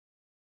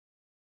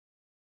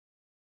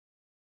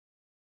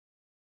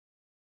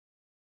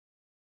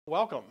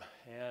welcome,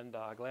 and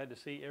glad to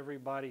see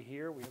everybody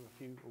here. We have a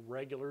few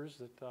regulars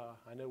that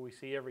I know we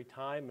see every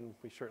time, and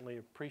we certainly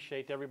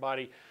appreciate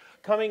everybody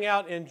coming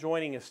out and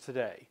joining us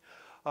today.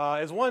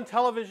 As one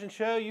television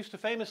show used to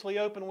famously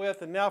open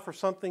with, and now for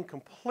something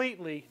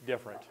completely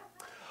different.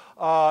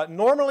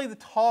 Normally the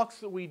talks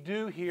that we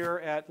do here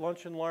at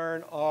Lunch and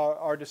Learn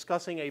are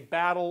discussing a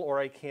battle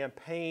or a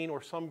campaign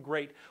or some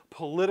great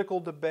political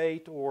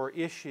debate or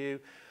issue.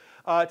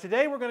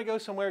 Today we're going to go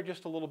somewhere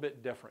just a little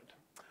bit different.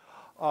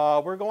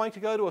 We're going to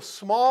go to a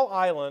small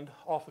island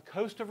off the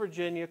coast of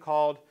Virginia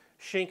called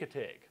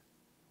Chincoteague.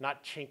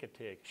 Not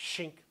Chincoteague,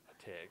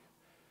 Chincoteague.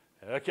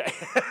 Okay.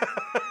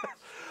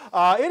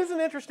 It is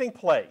an interesting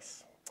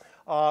place.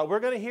 We're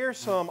going to hear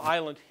some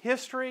island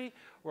history.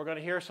 We're going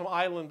to hear some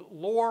island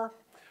lore.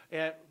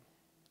 And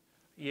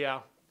yeah.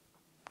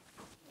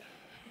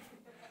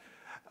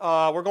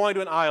 We're going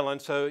to an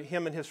island, so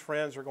him and his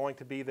friends are going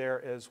to be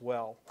there as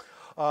well.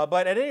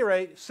 But at any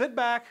rate, sit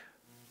back,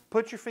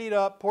 put your feet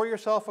up, pour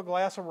yourself a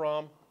glass of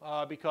rum,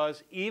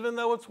 because even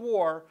though it's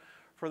war,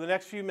 for the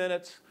next few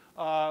minutes,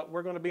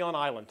 we're going to be on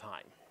island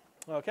time.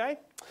 Okay?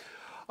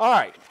 All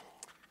right.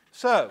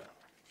 So,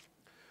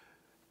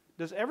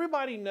 does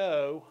everybody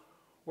know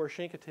where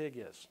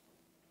Chincoteague is?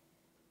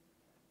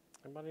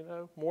 Anybody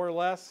know? More or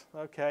less?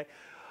 Okay.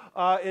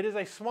 It is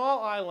a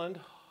small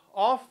island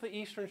off the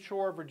eastern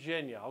shore of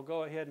Virginia. I'll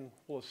go ahead and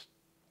we'll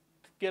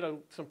get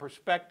some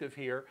perspective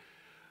here.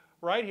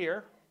 Right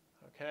here,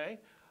 okay.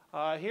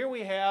 Here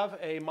we have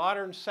a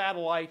modern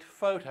satellite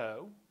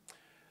photo,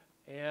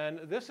 and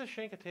this is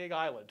Chincoteague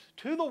Island.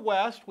 To the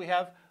west, we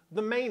have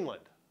the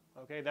mainland.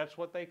 Okay, that's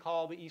what they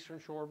call the eastern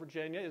shore of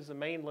Virginia, is the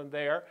mainland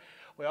there.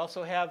 We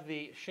also have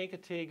the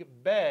Chincoteague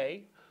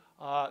Bay.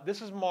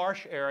 This is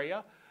marsh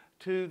area.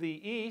 To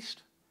the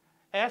east,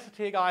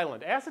 Assateague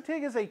Island.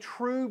 Assateague is a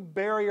true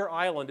barrier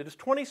island. It is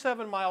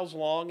 27 miles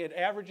long. It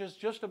averages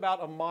just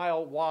about a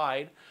mile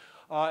wide,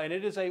 and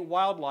it is a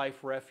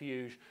wildlife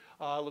refuge.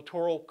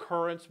 Littoral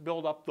currents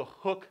build up the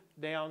hook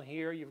down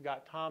here. You've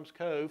got Tom's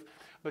Cove.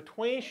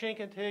 Between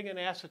Chincoteague and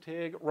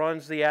Assateague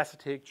runs the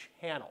Assateague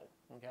Channel.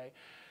 Okay?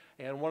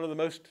 And one of the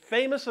most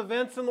famous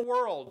events in the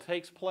world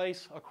takes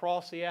place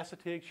across the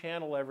Assateague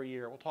Channel every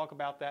year. We'll talk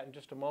about that in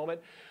just a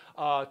moment.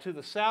 To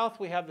the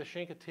south, we have the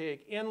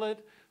Chincoteague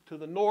Inlet. To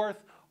the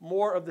north,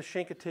 more of the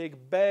Chincoteague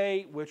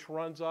Bay, which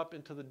runs up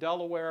into the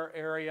Delaware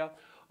area.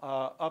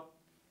 Up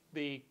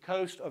the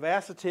coast of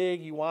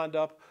Assateague, you wind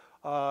up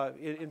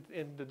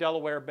in the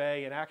Delaware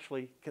Bay, and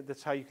actually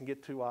that's how you can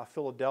get to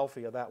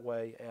Philadelphia that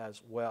way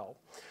as well.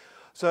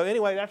 So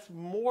anyway, that's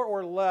more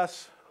or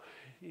less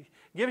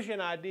gives you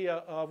an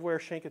idea of where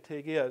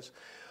Chincoteague is.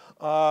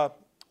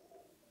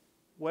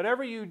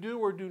 Whatever you do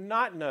or do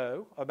not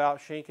know about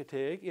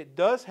Chincoteague, it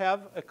does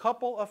have a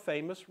couple of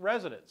famous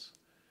residents.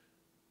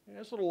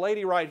 This little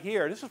lady right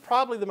here, this is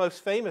probably the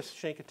most famous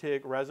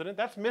Chincoteague resident.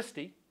 That's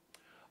Misty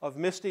of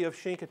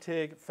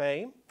Chincoteague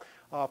fame.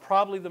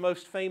 Probably the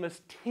most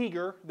famous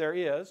Teaguer there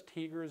is.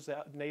 Teagers,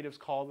 natives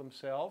call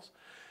themselves.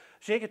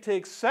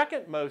 Chincoteague's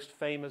second most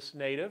famous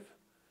native,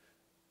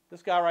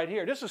 this guy right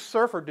here. This is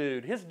Surfer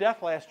Dude. His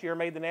death last year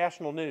made the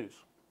national news.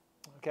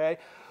 Okay?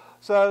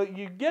 So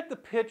you get the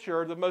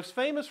picture. The most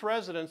famous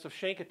residents of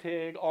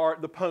Chincoteague are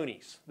the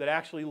ponies that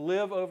actually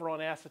live over on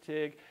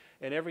Assateague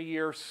and every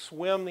year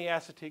swim the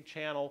Assateague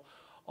Channel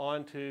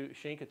onto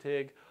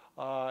Chincoteague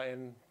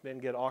and then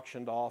get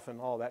auctioned off and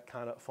all that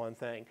kind of fun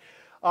thing.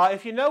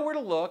 If you know where to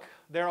look,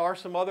 there are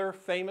some other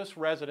famous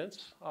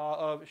residents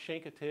of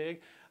Chincoteague,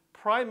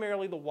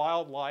 primarily the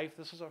wildlife.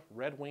 This is a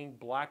red-winged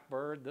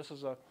blackbird. This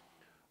is a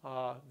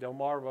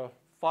Delmarva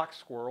fox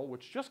squirrel,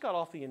 which just got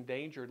off the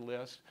endangered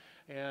list.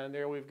 And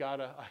there we've got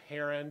a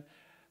heron.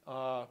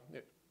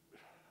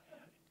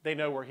 They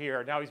know we're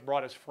here. Now he's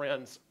brought his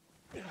friends.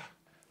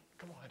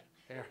 Come on,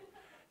 there.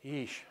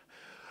 Yeesh.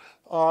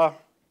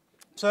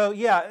 So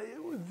yeah,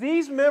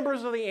 these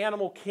members of the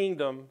animal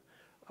kingdom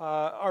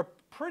are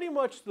pretty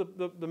much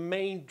the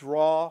main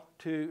draw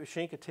to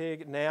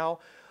Chincoteague now,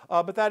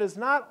 but that has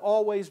not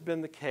always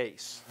been the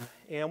case.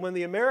 And when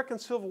the American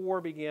Civil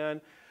War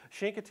began,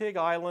 Chincoteague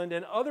Island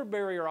and other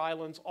barrier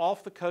islands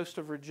off the coast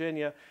of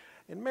Virginia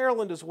and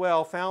Maryland as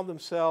well found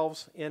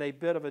themselves in a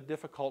bit of a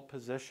difficult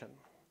position.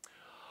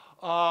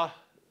 The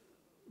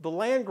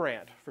land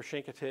grant for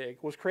Chincoteague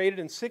was created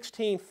in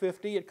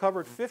 1650. It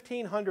covered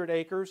 1,500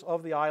 acres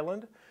of the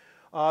island.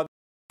 The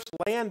first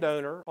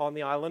landowner on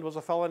the island was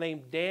a fellow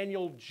named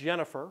Daniel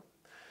Jennifer.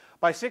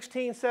 By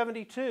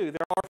 1672,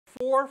 there are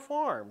 4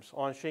 farms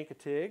on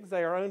Chincoteague.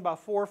 They are owned by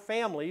 4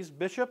 families: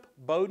 Bishop,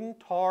 Bowden,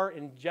 Tarr,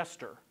 and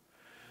Jester.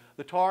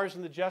 The Tarrs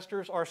and the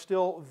Jesters are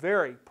still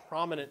very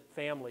prominent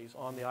families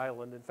on the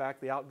island. In fact,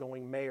 the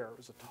outgoing mayor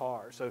is a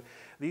Tarr. So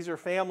these are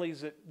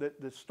families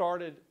that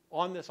started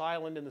on this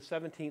island in the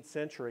 17th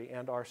century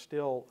and are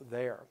still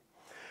there.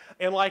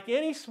 And like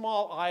any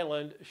small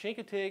island,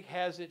 Chincoteague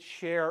has its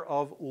share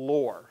of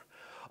lore.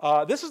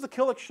 This is the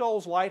Killick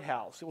Shoals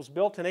Lighthouse. It was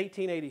built in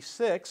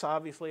 1886,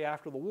 obviously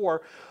after the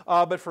war,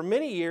 but for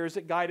many years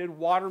it guided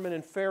watermen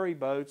and ferry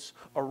boats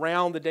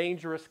around the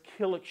dangerous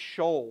Killick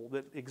Shoal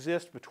that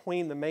exists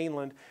between the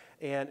mainland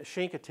and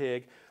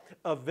Chincoteague.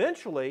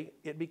 Eventually,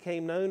 it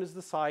became known as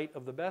the site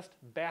of the best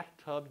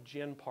bathtub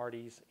gin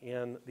parties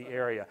in the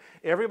area.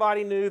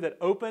 Everybody knew that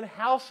open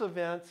house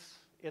events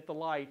at the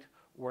Light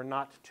were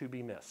not to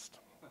be missed.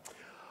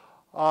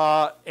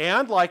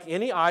 And like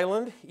any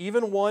island,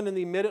 even one in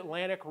the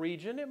mid-Atlantic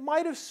region, it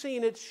might have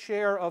seen its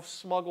share of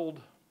smuggled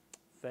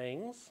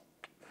things.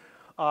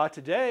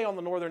 Today, on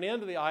the northern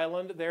end of the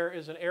island, there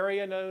is an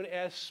area known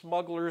as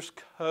Smuggler's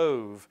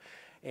Cove.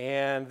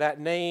 And that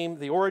name,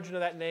 the origin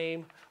of that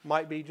name,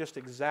 might be just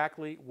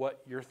exactly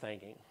what you're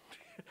thinking.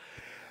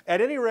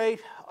 At any rate,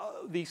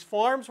 these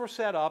farms were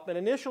set up, and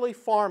initially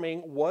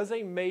farming was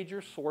a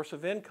major source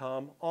of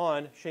income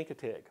on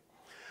Chincoteague.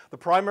 The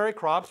primary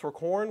crops were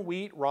corn,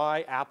 wheat,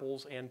 rye,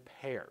 apples, and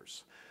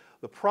pears.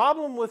 The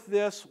problem with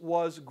this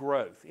was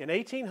growth. In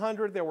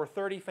 1800, there were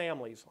 30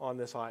 families on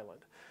this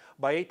island.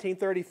 By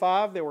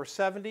 1835, there were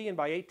 70, and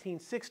by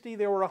 1860,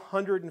 there were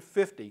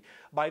 150.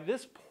 By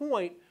this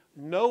point,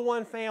 no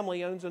one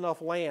family owns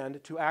enough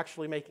land to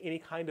actually make any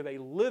kind of a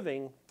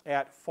living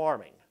at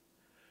farming.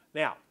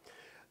 Now,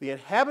 the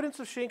inhabitants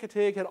of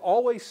Chincoteague had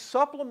always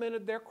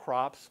supplemented their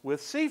crops with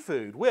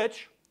seafood,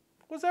 which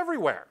was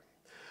everywhere.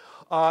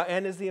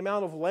 And as the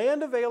amount of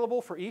land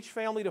available for each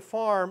family to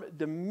farm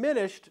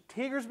diminished,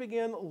 Teagers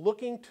began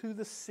looking to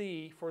the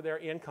sea for their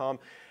income.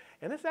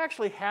 And this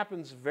actually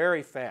happens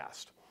very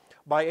fast.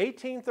 By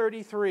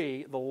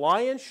 1833, the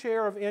lion's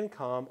share of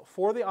income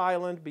for the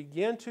island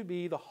began to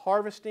be the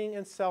harvesting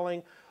and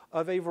selling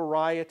of a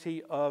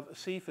variety of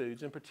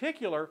seafoods. In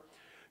particular,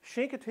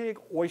 Chincoteague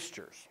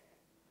oysters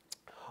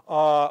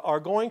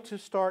are going to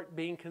start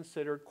being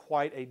considered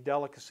quite a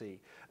delicacy.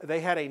 They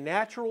had a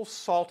natural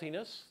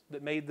saltiness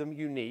that made them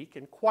unique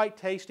and quite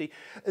tasty.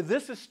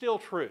 This is still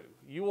true.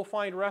 You will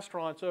find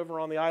restaurants over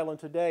on the island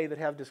today that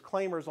have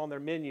disclaimers on their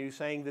menu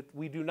saying that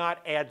we do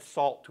not add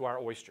salt to our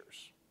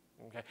oysters.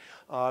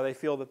 Okay? They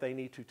feel that they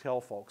need to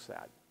tell folks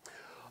that.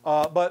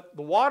 But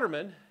the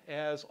watermen,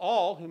 as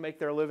all who make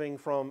their living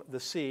from the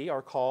sea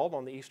are called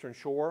on the eastern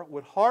shore,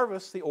 would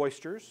harvest the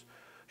oysters,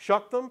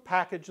 shuck them,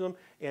 package them,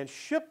 and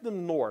ship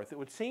them north. It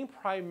would seem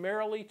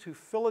primarily to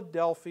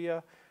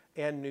Philadelphia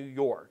and New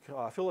York.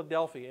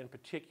 Philadelphia in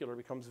particular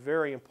becomes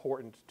very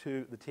important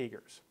to the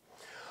Teagers.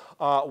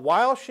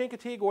 While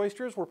Chincoteague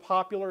oysters were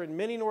popular in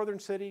many northern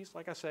cities,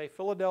 like I say,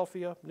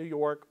 Philadelphia, New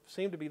York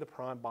seemed to be the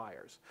prime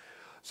buyers.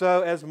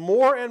 So as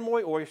more and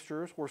more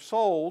oysters were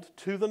sold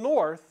to the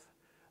north,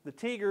 the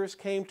Teagers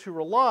came to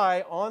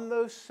rely on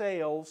those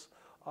sales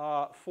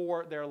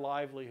for their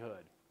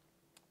livelihood.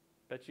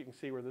 Bet you can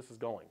see where this is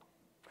going.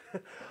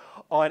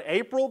 On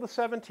April the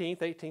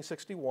 17th,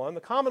 1861, the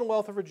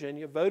Commonwealth of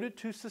Virginia voted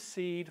to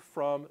secede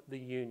from the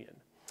Union.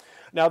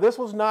 Now, this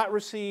was not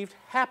received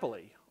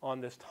happily on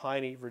this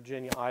tiny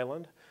Virginia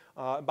island.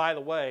 By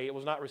the way, it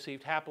was not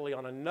received happily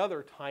on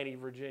another tiny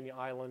Virginia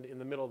island in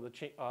the middle of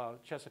the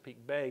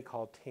Chesapeake Bay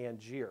called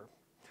Tangier.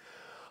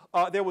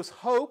 There was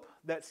hope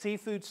that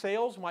seafood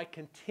sales might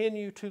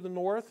continue to the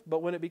north,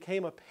 but when it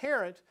became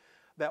apparent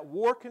that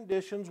war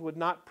conditions would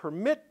not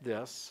permit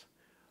this,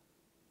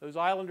 those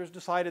islanders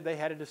decided they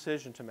had a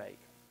decision to make.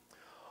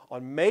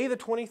 On May the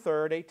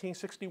 23rd,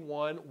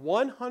 1861,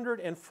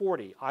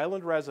 140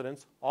 island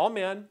residents, all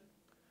men,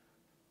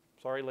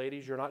 sorry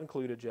ladies, you're not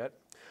included yet,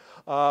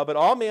 but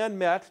all men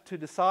met to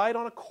decide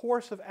on a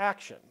course of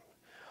action.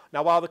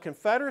 Now, while the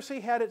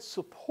Confederacy had its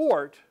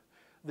support,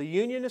 the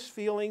Unionist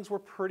feelings were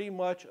pretty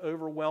much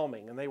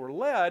overwhelming, and they were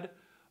led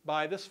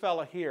by this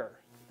fella here,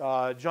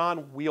 John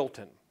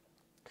Wheelton.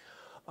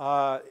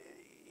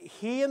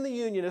 He and the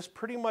Unionists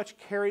pretty much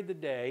carried the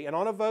day, and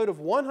on a vote of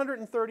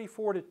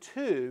 134 to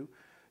 2,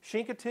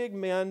 Chincoteague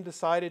men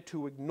decided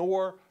to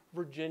ignore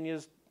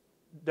Virginia's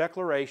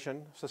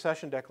declaration,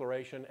 secession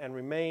declaration, and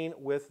remain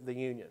with the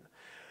Union.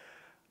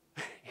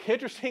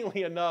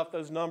 Interestingly enough,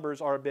 those numbers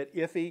are a bit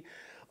iffy.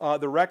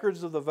 The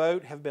records of the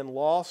vote have been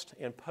lost,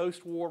 and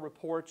post-war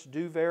reports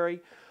do vary,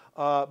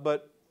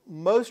 but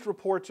most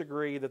reports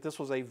agree that this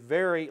was a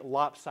very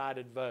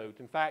lopsided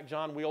vote. In fact,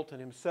 John Wheelton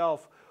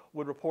himself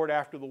would report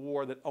after the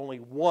war that only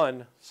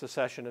one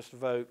secessionist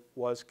vote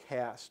was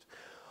cast.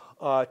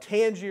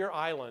 Tangier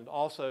Island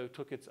also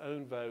took its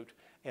own vote,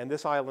 and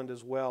this island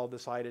as well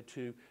decided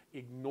to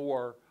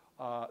ignore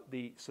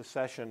the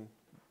secession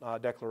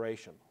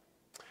declaration.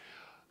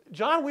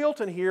 John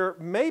Wheelton here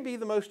may be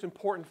the most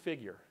important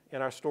figure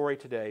in our story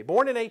today.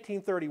 Born in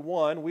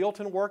 1831,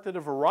 Wheelton worked at a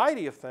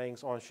variety of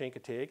things on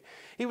Chincoteague.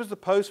 He was the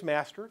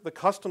postmaster, the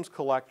customs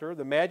collector,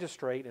 the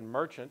magistrate, and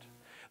merchant.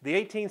 The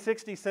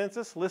 1860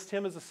 census lists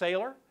him as a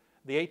sailor,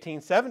 the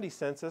 1870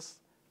 census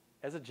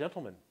as a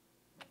gentleman,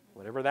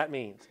 whatever that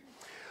means.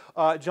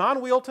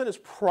 John Wheelton is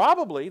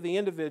probably the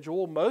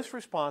individual most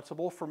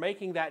responsible for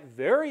making that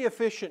very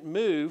efficient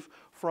move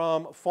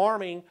from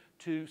farming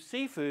to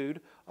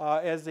seafood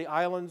as the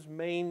island's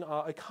main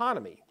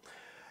economy.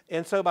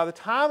 And so by the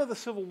time of the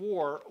Civil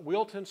War,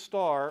 Wilton's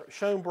star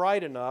shone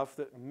bright enough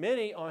that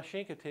many on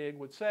Chincoteague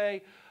would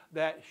say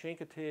that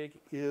Chincoteague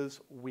is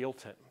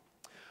Wilton.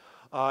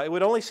 It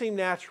would only seem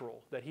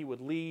natural that he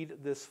would lead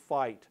this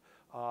fight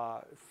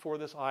for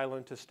this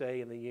island to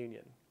stay in the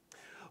Union.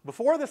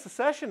 Before the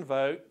secession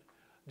vote,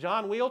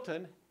 John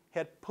Wilton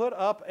had put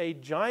up a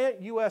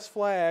giant U.S.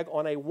 flag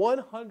on a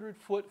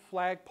 100-foot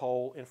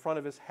flagpole in front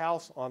of his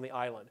house on the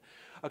island.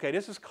 Okay,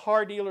 this is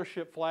car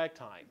dealership flag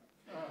time.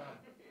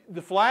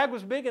 The flag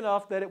was big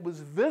enough that it was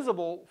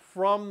visible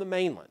from the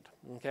mainland.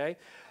 Okay?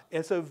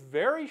 And so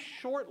very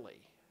shortly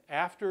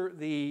after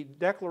the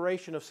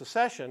Declaration of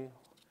Secession,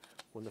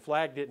 when the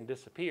flag didn't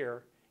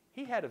disappear,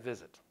 he had a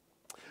visit.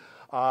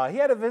 He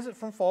had a visit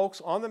from folks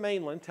on the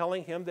mainland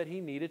telling him that he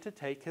needed to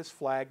take his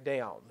flag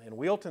down. And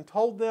Wilton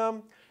told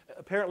them,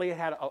 apparently it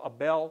had a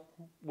bell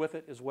with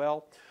it as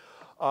well.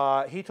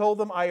 He told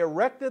them, I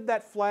erected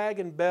that flag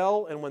and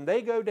bell, and when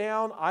they go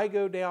down, I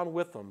go down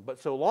with them. But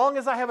so long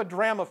as I have a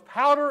dram of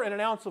powder and an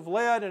ounce of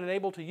lead and am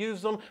able to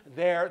use them,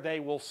 there they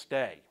will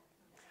stay.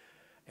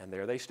 And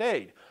there they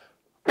stayed.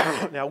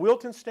 Now,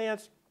 Wilton's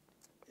stance,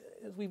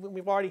 as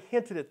we've already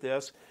hinted at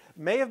this,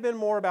 may have been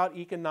more about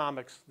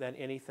economics than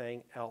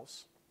anything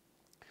else.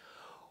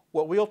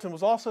 What Wilton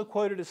was also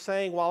quoted as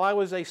saying, while I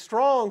was a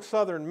strong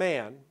Southern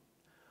man,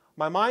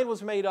 my mind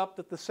was made up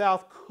that the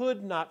South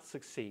could not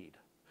succeed.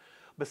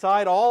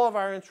 Beside, all of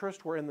our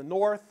interests were in the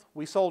North.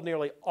 We sold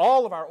nearly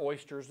all of our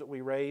oysters that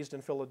we raised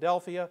in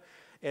Philadelphia,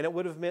 and it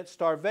would have meant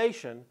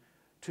starvation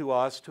to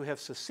us to have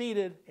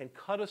seceded and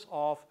cut us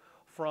off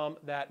from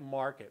that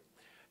market.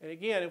 And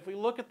again, if we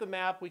look at the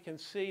map, we can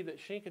see that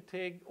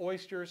Chincoteague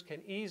oysters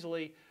can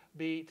easily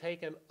be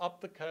taken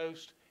up the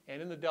coast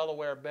and in the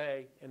Delaware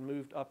Bay and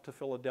moved up to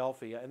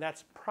Philadelphia. And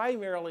that's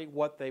primarily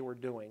what they were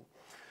doing.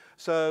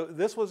 So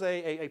this was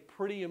a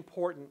pretty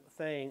important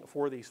thing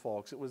for these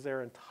folks. It was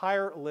their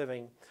entire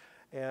living,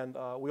 and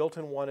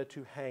Wilton wanted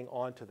to hang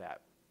on to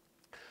that.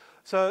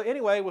 So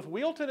anyway, with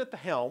Wilton at the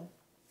helm,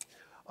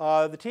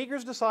 the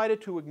Teaguers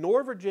decided to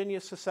ignore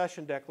Virginia's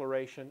secession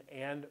declaration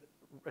and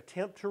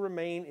attempt to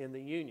remain in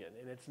the Union.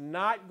 And it's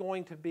not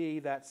going to be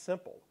that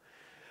simple.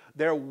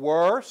 There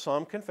were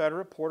some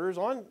Confederate supporters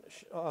on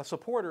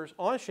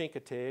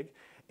Chincoteague,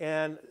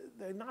 and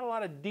not a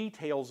lot of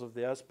details of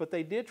this, but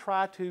they did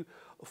try to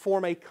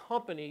form a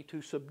company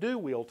to subdue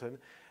Wilton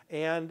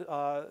and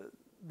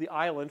the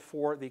island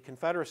for the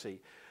Confederacy.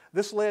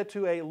 This led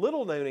to a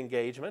little-known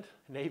engagement,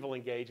 naval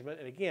engagement,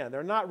 and again, there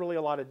are not really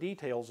a lot of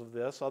details of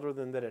this other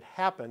than that it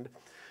happened.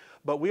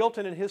 But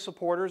Wilton and his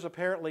supporters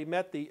apparently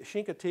met the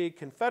Chincoteague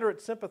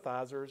Confederate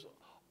sympathizers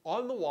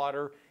on the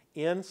water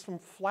in some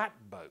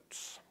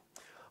flatboats.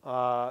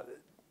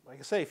 Like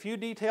I say, a few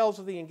details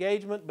of the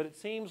engagement, but it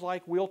seems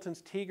like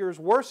Wilton's Teagers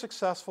were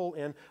successful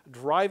in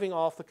driving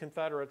off the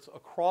Confederates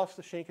across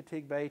the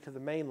Chincoteague Bay to the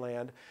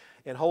mainland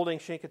and holding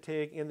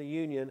Chincoteague in the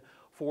Union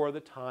for the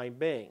time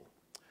being.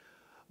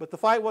 But the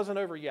fight wasn't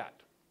over yet.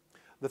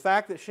 The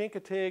fact that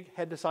Chincoteague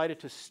had decided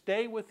to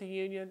stay with the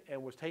Union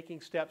and was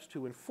taking steps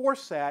to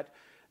enforce that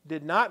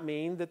did not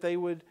mean that they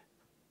would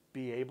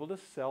be able to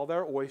sell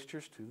their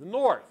oysters to the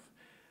North.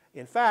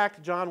 In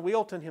fact, John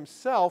Wilton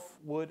himself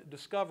would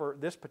discover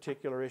this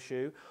particular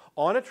issue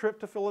on a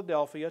trip to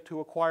Philadelphia to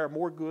acquire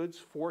more goods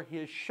for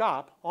his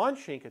shop on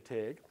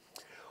Chincoteague.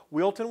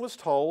 Wilton was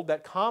told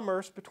that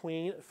commerce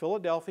between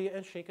Philadelphia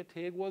and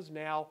Chincoteague was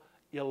now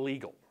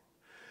illegal.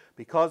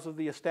 Because of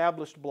the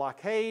established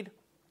blockade,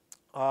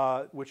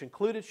 which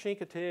included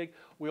Chincoteague,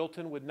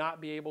 Wilton would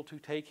not be able to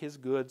take his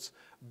goods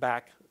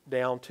back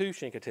down to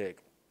Chincoteague.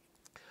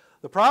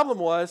 The problem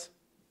was,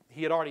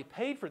 he had already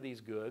paid for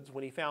these goods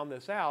when he found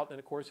this out, and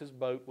of course his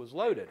boat was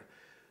loaded.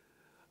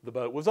 The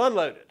boat was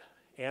unloaded,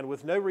 and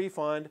with no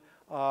refund,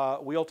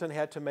 Wilton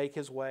had to make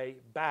his way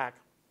back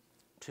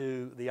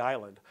to the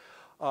island.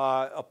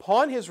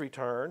 Upon his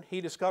return, he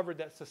discovered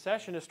that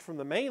secessionists from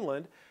the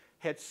mainland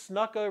had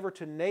snuck over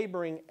to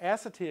neighboring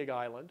Assateague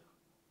Island,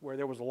 where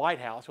there was a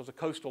lighthouse. There was a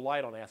coastal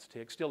light on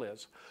Assateague, still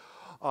is,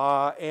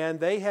 and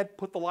they had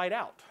put the light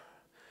out.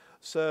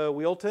 So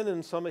Wilton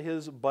and some of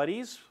his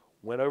buddies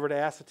went over to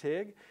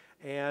Assateague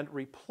and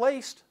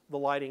replaced the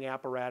lighting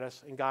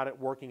apparatus and got it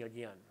working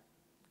again.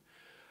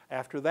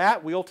 After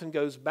that, Wilton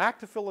goes back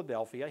to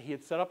Philadelphia. He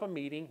had set up a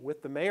meeting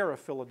with the mayor of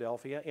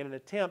Philadelphia in an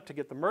attempt to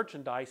get the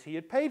merchandise he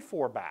had paid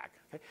for back.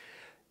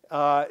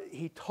 Okay?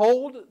 He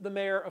told the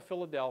mayor of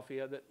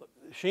Philadelphia that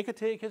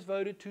Chincoteague has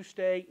voted to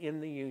stay in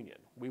the Union.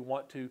 We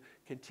want to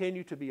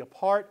continue to be a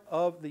part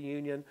of the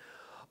Union.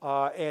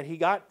 And he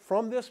got,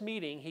 from this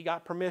meeting, he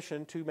got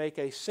permission to make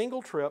a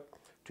single trip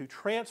to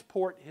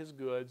transport his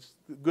goods,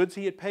 the goods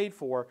he had paid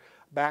for,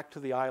 back to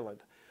the island.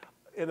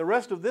 And the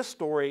rest of this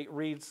story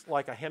reads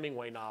like a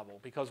Hemingway novel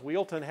because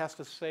Wilton has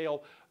to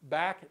sail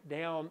back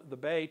down the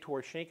bay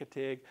toward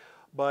Chincoteague,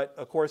 but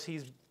of course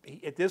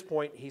at this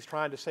point he's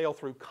trying to sail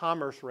through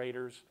commerce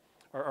raiders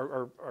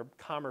or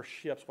commerce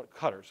ships,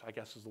 cutters I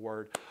guess is the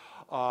word,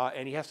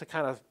 and he has to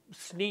kind of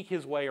sneak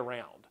his way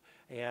around.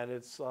 And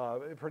it's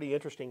pretty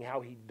interesting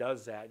how he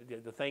does that,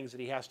 the things that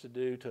he has to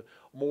do to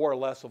more or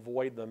less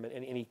avoid them.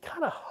 And he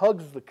kind of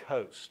hugs the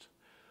coast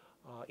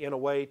in a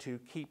way to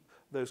keep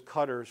those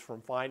cutters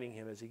from finding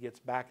him as he gets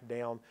back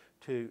down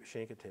to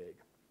Chincoteague.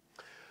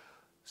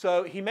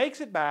 So he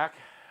makes it back.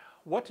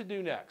 What to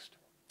do next?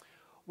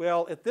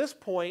 Well, at this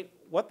point,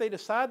 what they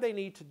decide they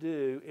need to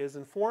do is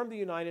inform the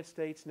United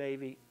States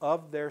Navy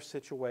of their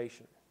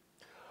situation.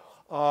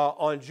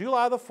 On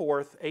July the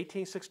 4th,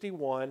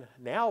 1861,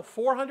 now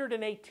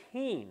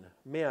 418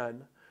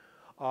 men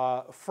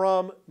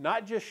from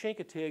not just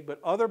Chincoteague, but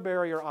other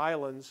barrier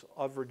islands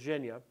of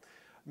Virginia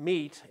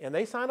meet, and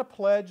they sign a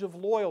pledge of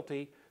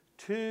loyalty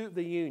to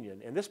the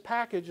Union. And this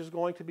package is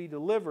going to be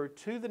delivered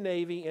to the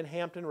Navy in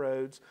Hampton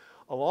Roads,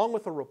 along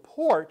with a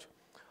report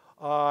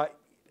of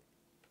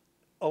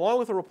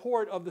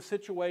the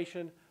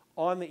situation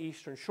on the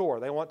Eastern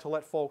Shore. They want to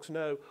let folks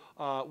know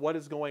what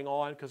is going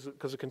on,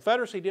 because the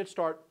Confederacy did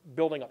start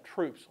building up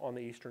troops on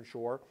the Eastern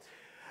Shore.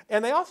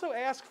 And they also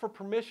asked for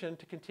permission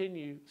to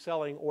continue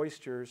selling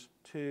oysters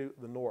to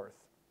the north.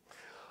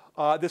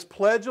 This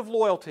pledge of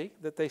loyalty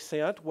that they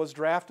sent was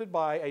drafted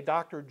by a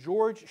Dr.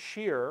 George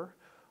Shearer.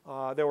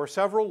 There were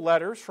several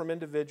letters from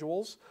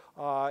individuals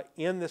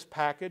in this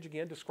package,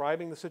 again,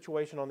 describing the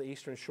situation on the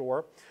Eastern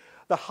Shore.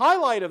 The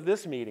highlight of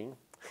this meeting,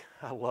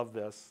 I love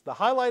this, the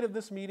highlight of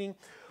this meeting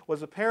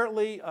was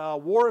apparently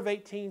War of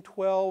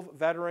 1812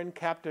 veteran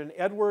Captain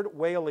Edward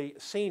Whaley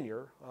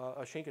Sr.,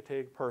 a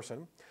Chincoteague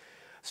person,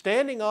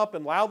 standing up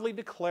and loudly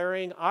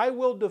declaring, "I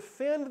will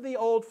defend the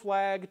old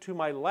flag to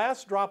my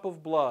last drop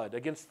of blood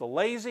against the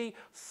lazy,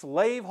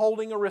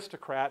 slave-holding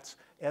aristocrats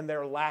and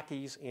their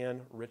lackeys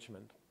in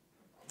Richmond."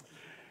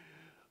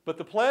 But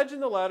the pledge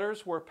and the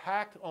letters were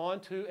packed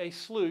onto a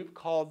sloop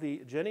called the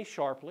Jenny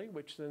Sharpley,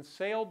 which then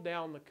sailed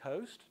down the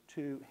coast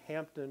to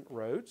Hampton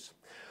Roads.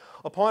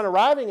 Upon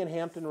arriving in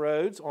Hampton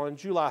Roads on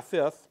July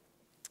 5th,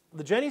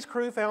 the Jenny's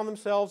crew found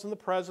themselves in the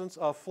presence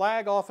of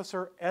Flag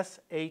Officer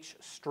S.H.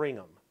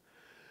 Stringham,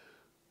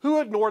 who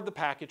ignored the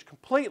package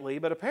completely,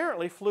 but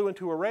apparently flew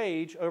into a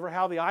rage over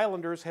how the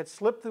islanders had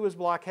slipped through his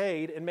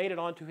blockade and made it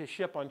onto his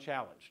ship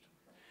unchallenged.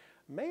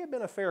 May have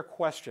been a fair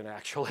question,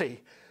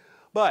 actually,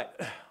 but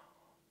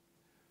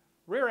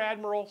Rear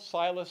Admiral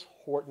Silas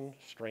Horton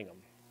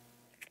Stringham.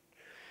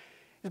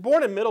 He was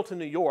born in Middleton,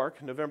 New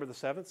York, November the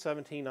 7th,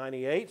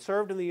 1798,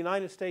 served in the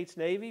United States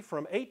Navy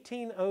from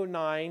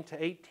 1809 to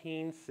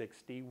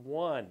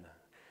 1861.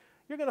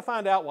 You're going to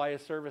find out why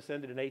his service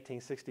ended in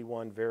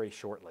 1861 very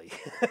shortly.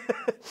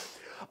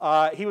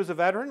 He was a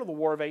veteran of the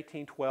War of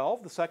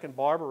 1812, the Second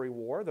Barbary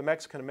War, the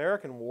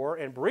Mexican-American War,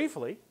 and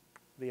briefly,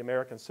 the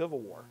American Civil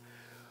War.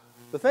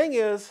 The thing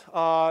is,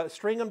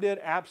 Stringham did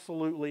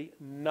absolutely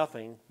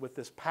nothing with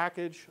this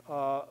package,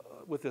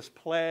 with this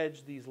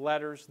pledge, these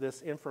letters,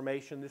 this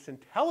information, this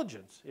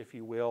intelligence, if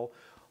you will,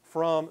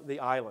 from the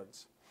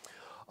islands.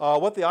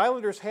 What the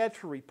islanders had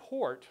to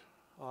report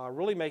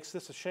really makes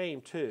this a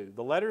shame, too.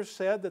 The letters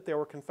said that there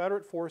were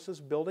Confederate forces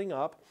building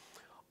up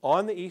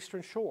on the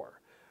Eastern Shore.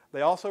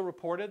 They also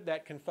reported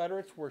that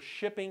Confederates were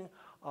shipping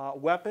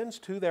weapons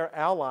to their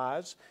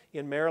allies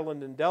in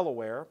Maryland and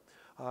Delaware.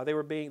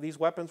 These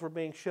weapons were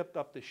being shipped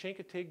up the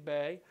Chincoteague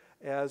Bay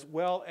as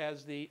well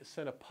as the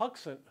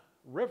Sinapuxent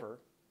River.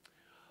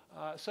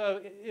 So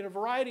in a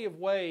variety of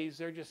ways,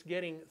 they're just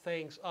getting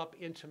things up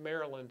into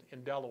Maryland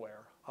and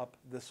Delaware up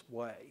this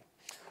way.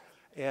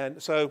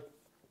 And so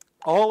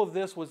all of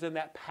this was in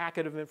that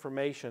packet of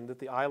information that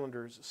the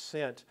islanders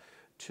sent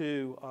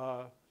to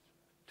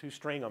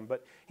Stringham,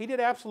 but he did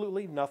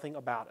absolutely nothing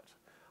about it.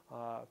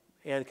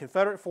 And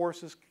Confederate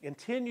forces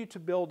continued to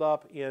build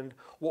up in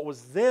what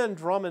was then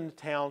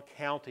Drummondtown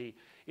County.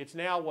 It's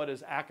now what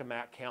is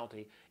Accomack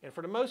County. And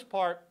for the most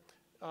part,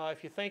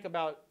 if you think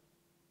about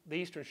the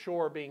Eastern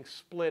Shore being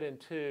split in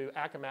two,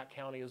 Accomack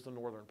County is the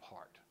northern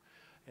part.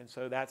 And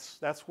so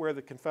that's where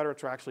the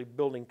Confederates are actually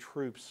building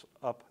troops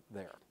up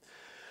there.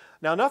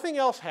 Now, nothing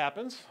else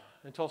happens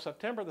until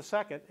September the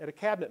 2nd at a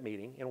cabinet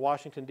meeting in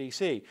Washington,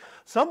 D.C.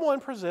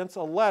 Someone presents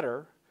a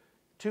letter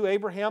to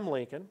Abraham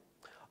Lincoln.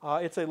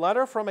 It's a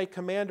letter from a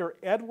Commander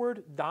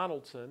Edward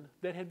Donaldson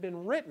that had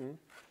been written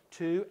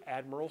to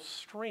Admiral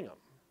Stringham.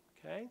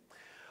 Okay?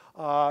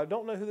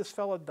 Don't know who this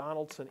fellow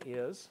Donaldson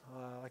is.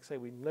 Like I say,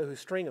 we know who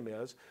Stringham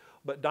is.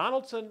 But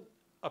Donaldson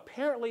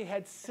apparently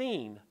had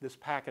seen this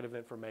packet of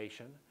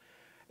information,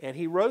 and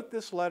he wrote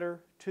this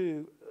letter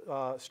to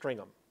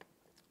Stringham.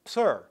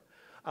 "Sir,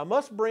 I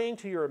must bring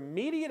to your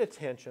immediate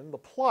attention the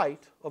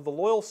plight of the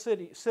loyal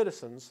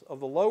citizens of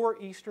the lower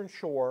eastern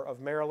shore of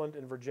Maryland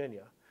and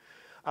Virginia.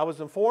 I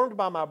was informed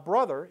by my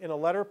brother in a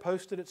letter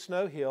posted at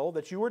Snow Hill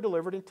that you were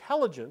delivered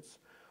intelligence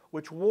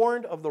which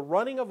warned of the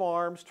running of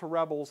arms to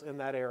rebels in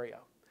that area.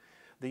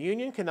 The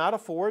Union cannot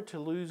afford to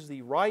lose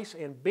the rice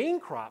and bean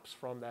crops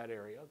from that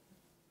area."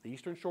 The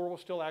Eastern Shore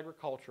was still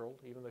agricultural,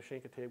 even though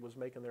Chincoteague was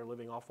making their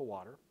living off the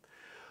water.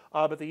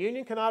 But the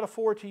Union cannot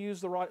afford to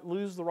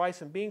lose the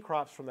rice and bean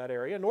crops from that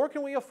area, nor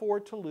can we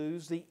afford to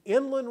lose the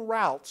inland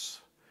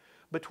routes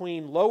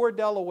between lower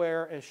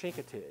Delaware and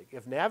Chincoteague.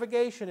 If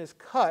navigation is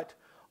cut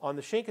on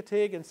the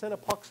Chincoteague and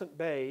Sinapuxent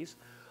Bays,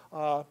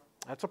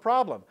 that's a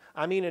problem.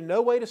 I mean in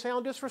no way to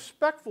sound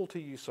disrespectful to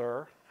you,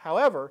 sir.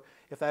 However,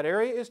 if that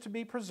area is to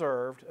be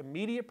preserved,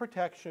 immediate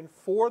protection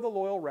for the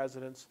loyal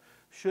residents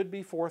should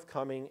be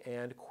forthcoming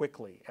and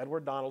quickly.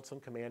 Edward Donaldson,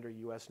 Commander,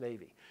 U.S.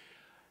 Navy.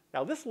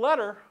 Now this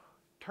letter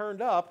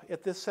turned up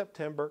at this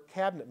September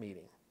cabinet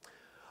meeting.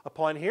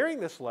 Upon hearing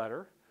this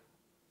letter,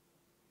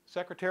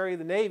 Secretary of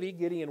the Navy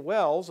Gideon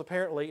Wells,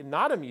 apparently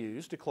not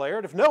amused,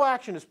 declared, if no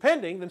action is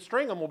pending, then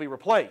Stringham will be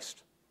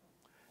replaced.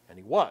 And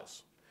he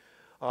was.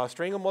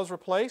 Stringham was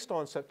replaced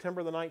on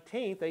September the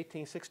 19th,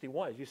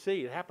 1861. As you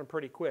see, it happened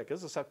pretty quick. This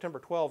is a September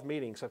 12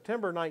 meeting.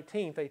 September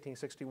 19th,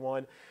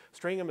 1861,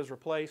 Stringham is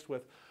replaced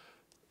with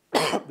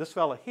this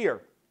fella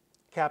here,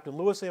 Captain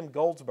Lewis M.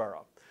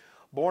 Goldsborough.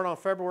 Born on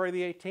February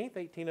the 18th,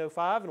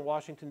 1805 in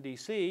Washington,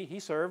 D.C., he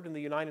served in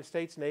the United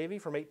States Navy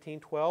from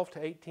 1812 to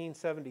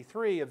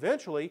 1873,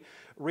 eventually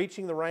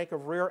reaching the rank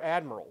of Rear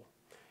Admiral.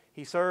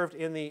 He served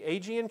in the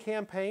Aegean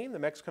Campaign, the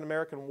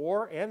Mexican-American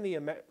War, and the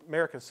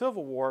American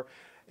Civil War,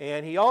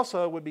 and he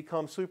also would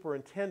become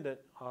superintendent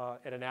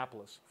at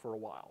Annapolis for a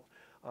while.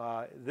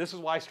 This is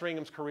why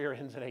Stringham's career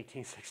ends in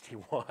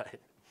 1861.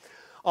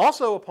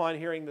 Also, upon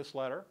hearing this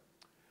letter,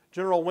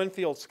 General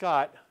Winfield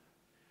Scott,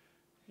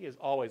 he is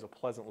always a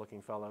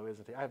pleasant-looking fellow,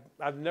 isn't he?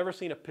 I've never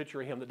seen a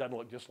picture of him that doesn't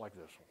look just like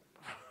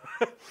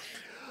this.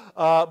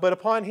 But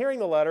upon hearing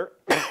the letter,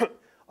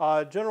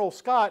 General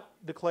Scott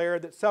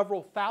declared that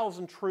several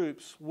thousand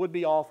troops would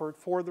be offered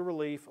for the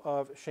relief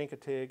of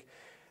Chincoteague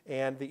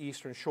and the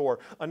Eastern Shore.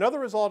 Another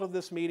result of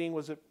this meeting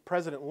was that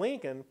President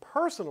Lincoln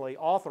personally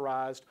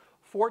authorized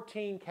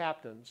 14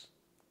 captains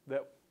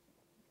that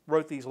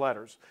wrote these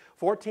letters,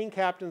 14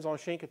 captains on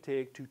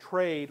Chincoteague to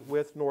trade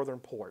with northern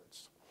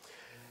ports.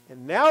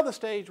 And now the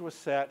stage was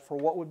set for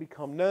what would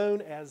become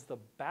known as the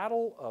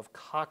Battle of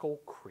Cockle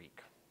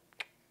Creek.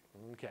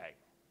 Okay.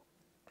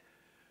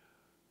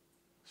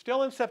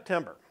 Still in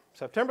September,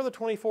 September the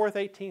 24th,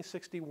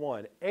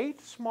 1861,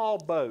 8 small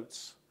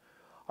boats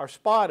are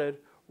spotted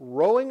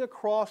rowing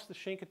across the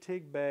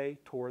Chincoteague Bay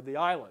toward the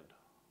island.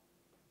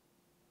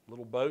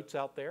 Little boats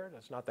out there,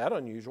 that's not that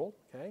unusual,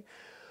 okay?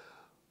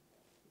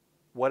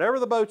 Whatever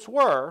the boats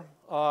were,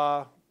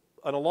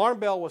 an alarm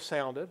bell was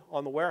sounded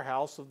on the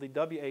warehouse of the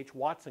W.H.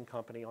 Watson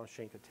Company on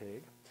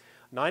Chincoteague.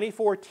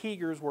 94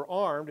 Teagers were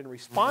armed and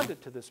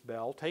responded to this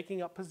bell,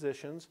 taking up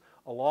positions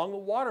along the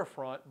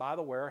waterfront by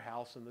the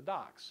warehouse and the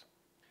docks.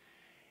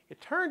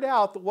 It turned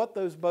out that what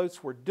those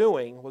boats were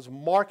doing was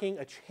marking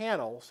a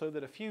channel so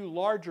that a few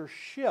larger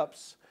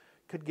ships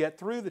could get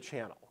through the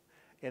channel.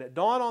 And at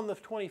dawn on the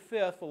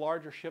 25th, the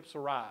larger ships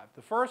arrived.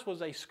 The first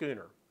was a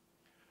schooner,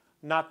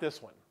 not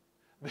this one.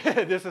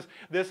 This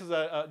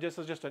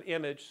is just an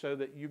image so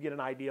that you get an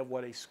idea of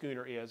what a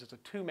schooner is. It's a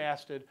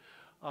 2-masted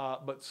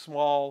but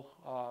small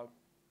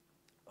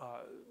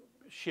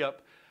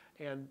ship,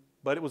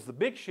 but it was the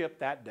big ship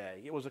that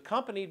day. It was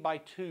accompanied by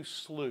 2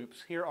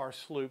 sloops. Here are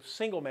sloops,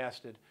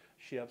 single-masted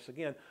ships.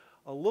 Again,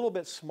 a little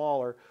bit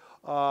smaller,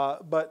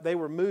 but they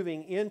were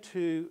moving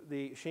into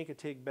the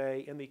Chincoteague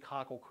Bay in the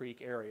Cockle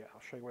Creek area.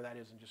 I'll show you where that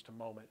is in just a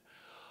moment.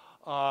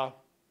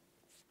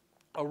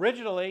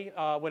 Originally,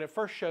 when it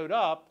first showed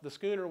up, the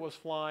schooner was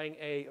flying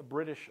a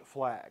British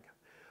flag.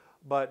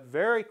 But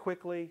very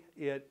quickly,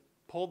 it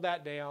pulled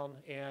that down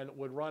and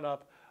would run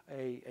up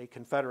a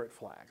Confederate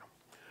flag.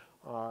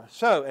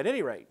 So, at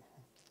any rate,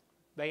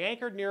 they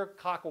anchored near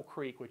Cockle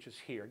Creek, which is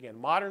here. Again,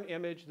 modern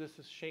image, this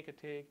is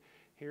Chincoteague.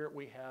 Here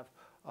we have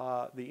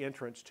the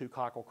entrance to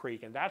Cockle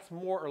Creek. And that's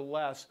more or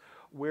less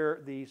where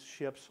these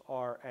ships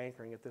are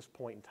anchoring at this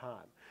point in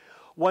time.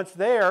 Once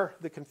there,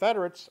 the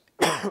Confederates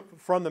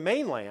from the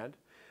mainland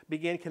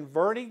began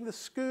converting the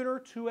schooner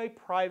to a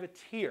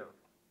privateer.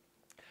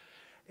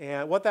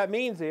 And what that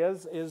means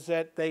is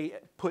that they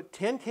put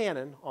 10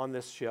 cannon on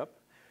this ship,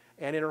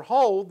 and in her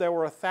hold there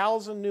were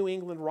 1,000 New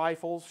England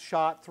rifles,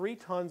 shot 3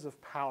 tons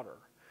of powder.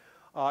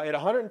 At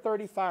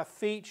 135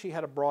 feet, she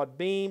had a broad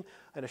beam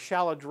and a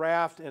shallow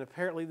draft, and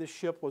apparently this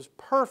ship was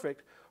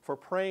perfect for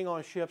preying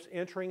on ships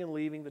entering and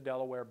leaving the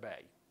Delaware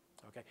Bay.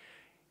 Okay.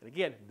 And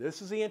again,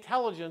 this is the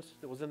intelligence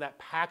that was in that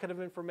packet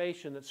of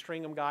information that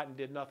Stringham got and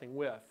did nothing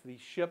with.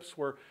 These ships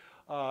were,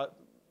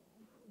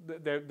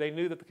 they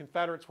knew that the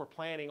Confederates were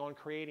planning on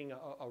creating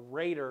a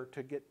raider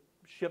to get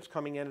ships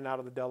coming in and out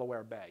of the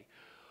Delaware Bay.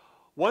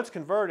 Once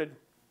converted,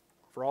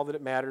 for all that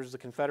it matters, the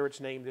Confederates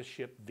named this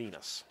ship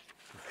Venus.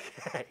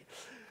 Okay.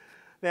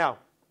 Now,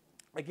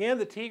 again,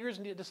 the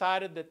Teagers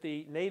decided that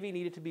the Navy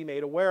needed to be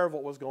made aware of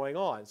what was going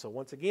on. So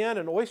once again,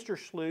 an oyster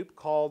sloop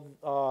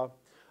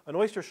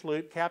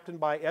captained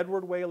by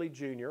Edward Whaley,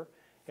 Jr.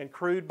 and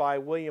crewed by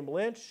William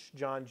Lynch,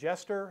 John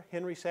Jester,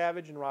 Henry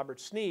Savage, and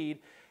Robert Sneed,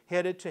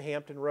 headed to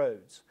Hampton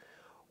Roads.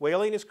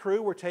 Whaley and his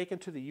crew were taken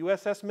to the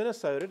USS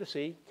Minnesota to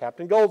see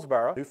Captain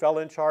Goldsborough, who fell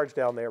in charge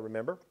down there,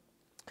 remember.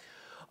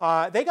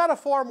 They got a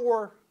far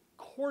more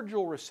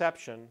cordial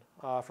reception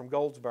from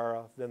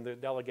Goldsborough than the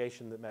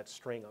delegation that met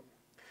Stringham.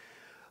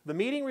 The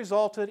meeting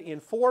resulted in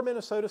 4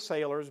 Minnesota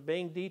sailors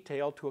being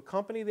detailed to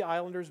accompany the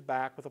islanders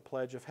back with a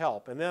pledge of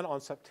help. And then on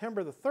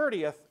September the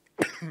 30th,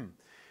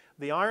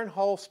 The Iron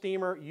Hull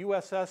steamer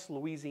USS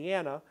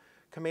Louisiana,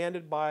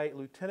 commanded by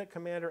Lieutenant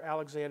Commander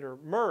Alexander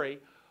Murray,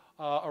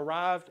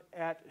 arrived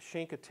at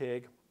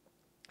Chincoteague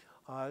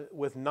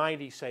with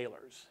 90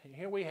 sailors. And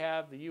here we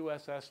have the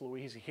USS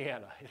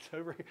Louisiana. It's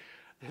over here.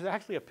 There's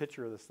actually a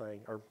picture of this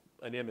thing, or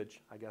an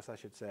image, I guess I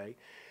should say.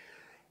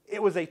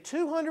 It was a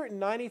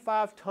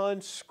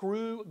 295-ton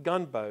screw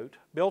gunboat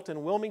built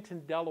in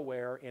Wilmington,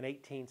 Delaware in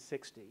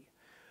 1860.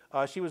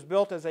 She was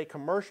built as a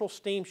commercial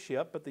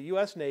steamship, but the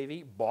U.S.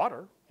 Navy bought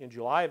her in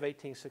July of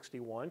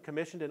 1861.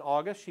 Commissioned in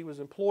August, she was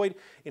employed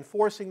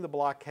enforcing the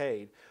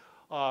blockade.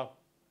 All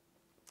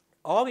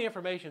the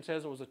information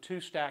says it was a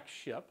two-stack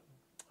ship,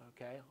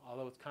 okay?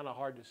 Although it's kind of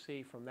hard to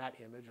see from that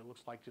image. It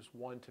looks like just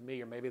one to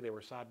me, or maybe they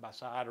were side by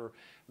side, or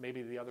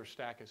maybe the other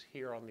stack is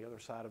here on the other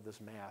side of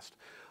this mast.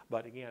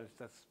 But again,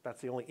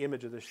 that's the only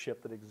image of this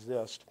ship that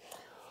exists.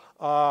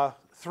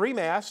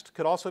 Three-mast,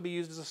 could also be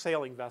used as a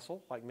sailing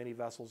vessel, like many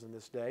vessels in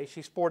this day.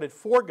 She sported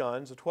 4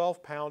 guns, a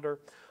 12-pounder,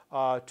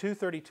 2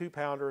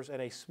 32-pounders,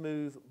 and a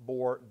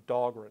smooth-bore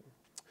doggerel.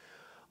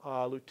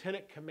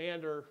 Lieutenant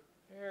Commander,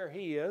 there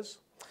he is.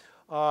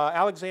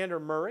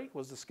 Alexander Murray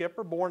was the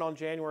skipper, born on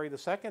January the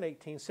 2nd,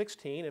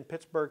 1816 in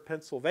Pittsburgh,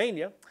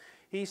 Pennsylvania.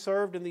 He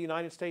served in the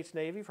United States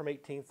Navy from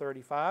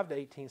 1835 to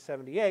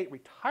 1878,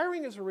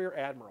 retiring as a rear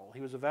admiral.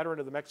 He was a veteran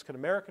of the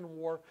Mexican-American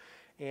War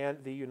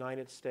and the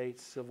United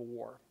States Civil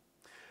War.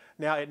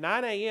 Now at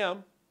 9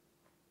 a.m.,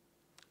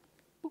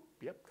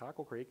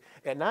 Cockle Creek,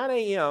 at 9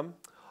 a.m.,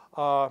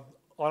 on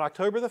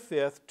October the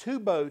 5th, 2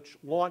 boats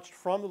launched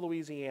from the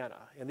Louisiana,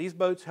 and these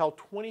boats held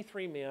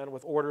 23 men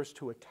with orders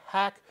to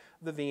attack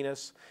the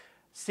Venus,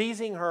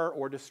 seizing her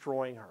or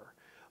destroying her.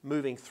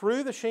 Moving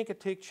through the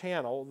Chincoteague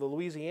Channel, the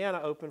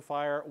Louisiana opened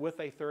fire with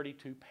a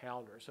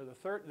 32-pounder. So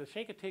the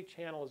Chincoteague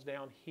Channel is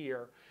down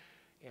here,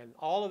 and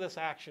all of this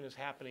action is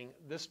happening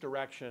this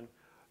direction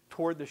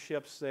toward the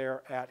ships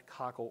there at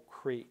Cockle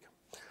Creek.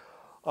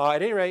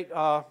 At any rate,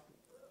 a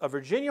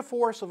Virginia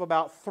force of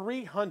about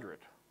 300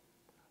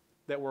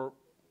 that were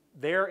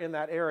there in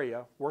that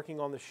area, working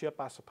on the ship,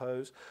 I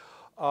suppose,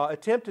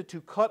 attempted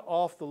to cut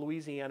off the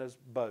Louisiana's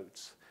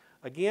boats.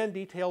 Again,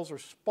 details are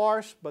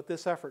sparse, but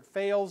this effort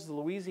fails. The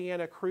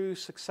Louisiana crew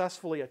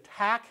successfully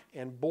attack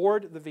and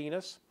board the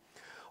Venus.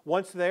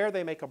 Once there,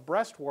 they make a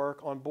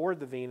breastwork on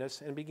board the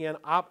Venus and begin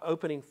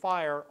opening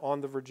fire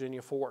on the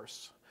Virginia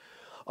force.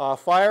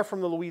 Fire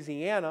from the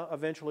Louisiana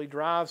eventually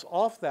drives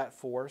off that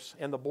force,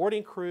 and the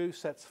boarding crew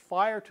sets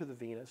fire to the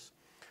Venus,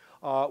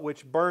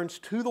 which burns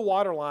to the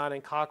waterline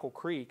in Cockle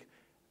Creek.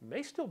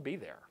 May still be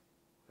there.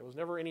 There was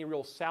never any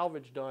real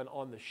salvage done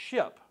on the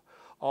ship,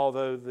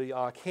 although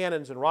the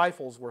cannons and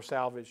rifles were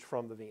salvaged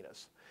from the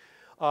Venus.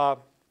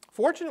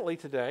 Fortunately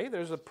today,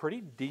 there's a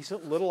pretty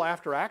decent little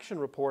after-action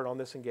report on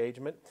this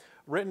engagement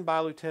written by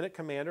Lieutenant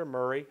Commander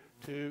Murray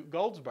to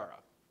Goldsboro.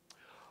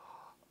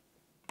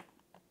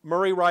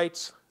 Murray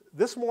writes,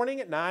 "This morning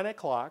at 9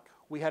 o'clock,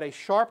 we had a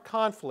sharp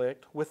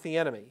conflict with the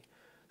enemy,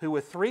 who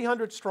with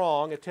 300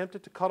 strong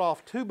attempted to cut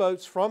off 2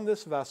 boats from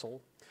this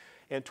vessel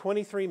and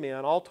 23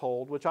 men, all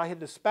told, which I had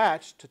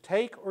dispatched to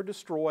take or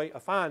destroy a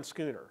fine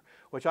schooner,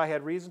 which I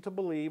had reason to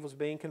believe was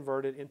being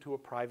converted into a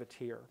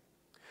privateer.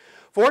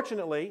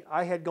 Fortunately,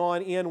 I had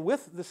gone in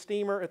with the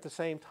steamer at the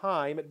same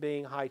time, it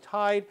being high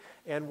tide,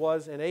 and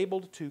was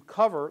enabled to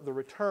cover the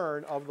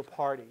return of the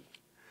party.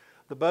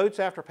 The boats,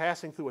 after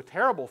passing through a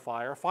terrible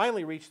fire,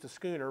 finally reached the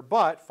schooner,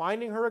 but,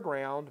 finding her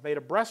aground, made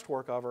a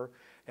breastwork of her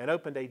and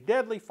opened a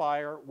deadly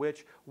fire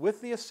which,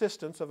 with the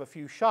assistance of a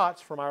few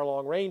shots from our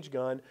long-range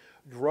gun,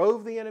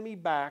 drove the enemy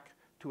back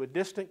to a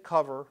distant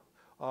cover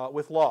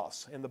with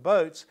loss. And the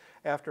boats,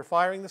 after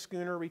firing the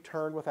schooner,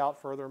 returned without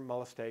further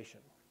molestation.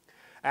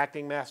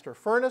 Acting Master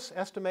Furness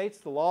estimates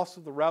the loss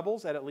of the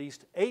rebels at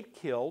least 8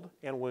 killed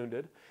and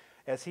wounded,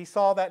 as he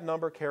saw that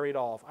number carried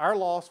off. Our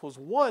loss was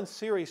 1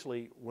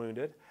 seriously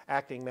wounded,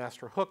 Acting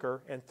Master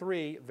Hooker, and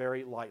 3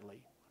 very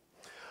lightly.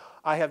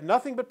 I have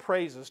nothing but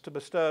praises to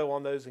bestow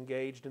on those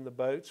engaged in the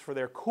boats for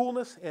their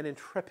coolness and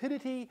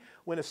intrepidity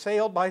when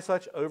assailed by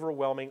such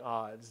overwhelming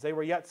odds. They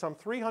were yet some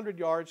 300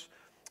 yards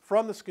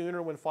from the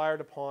schooner when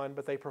fired upon,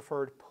 but they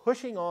preferred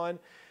pushing on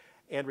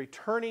and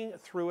returning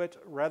through it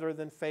rather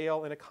than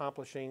fail in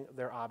accomplishing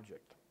their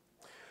object.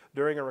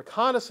 During a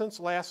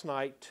reconnaissance last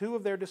night, 2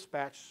 of their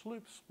dispatched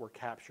sloops were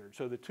captured.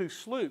 So the 2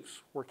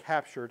 sloops were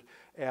captured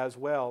as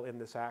well in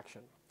this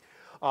action.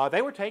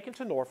 They were taken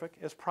to Norfolk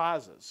as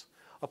prizes.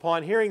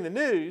 Upon hearing the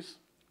news,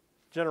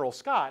 General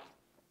Scott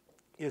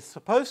is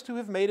supposed to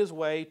have made his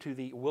way to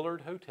the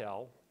Willard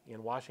Hotel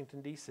in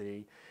Washington,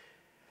 D.C.,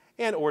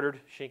 and ordered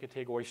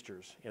Chincoteague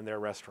oysters in their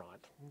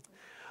restaurant.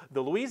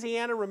 The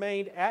Louisiana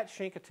remained at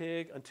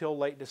Chincoteague until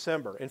late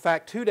December. In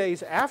fact, 2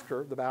 days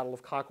after the Battle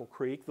of Cockle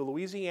Creek, the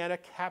Louisiana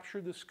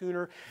captured the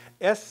schooner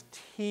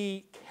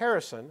St.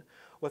 Harrison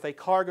with a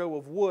cargo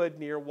of wood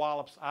near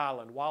Wallops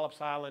Island.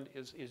 Wallops Island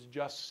is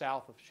just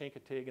south of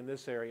Chincoteague in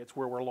this area. It's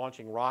where we're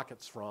launching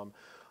rockets from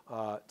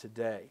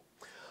today.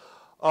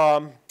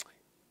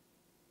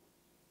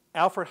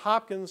 Alfred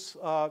Hopkins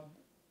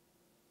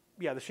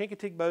the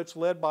Chincoteague boats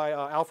led by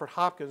Alfred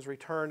Hopkins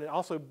returned and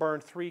also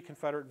burned 3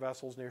 Confederate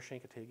vessels near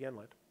Chincoteague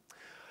Inlet.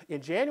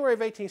 In January of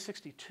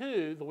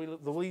 1862, the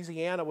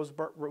Louisiana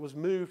was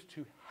moved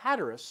to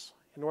Hatteras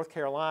in North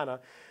Carolina,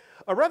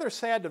 a rather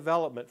sad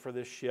development for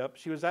this ship.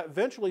 She was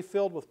eventually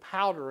filled with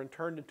powder and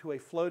turned into a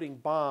floating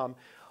bomb.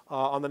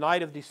 On the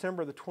night of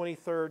December the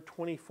 23rd,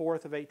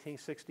 24th of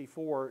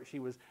 1864, she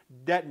was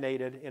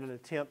detonated in an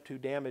attempt to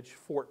damage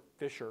Fort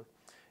Fisher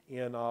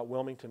in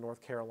Wilmington,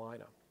 North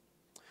Carolina.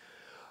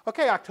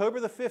 Okay, October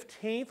the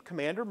 15th,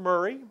 Commander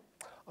Murray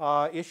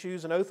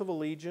issues an oath of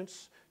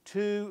allegiance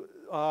to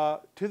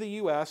the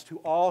U.S. to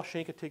all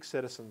Chincoteague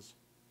citizens.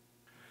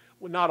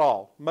 Well, not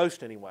all,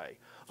 most anyway.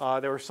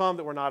 There were some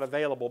that were not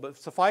available, but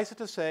suffice it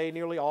to say,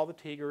 nearly all the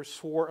Teagers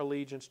swore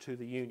allegiance to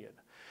the Union.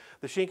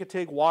 The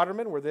Chincoteague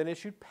watermen were then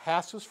issued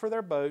passes for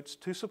their boats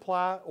to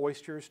supply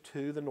oysters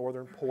to the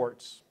northern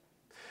ports.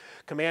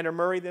 Commander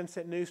Murray then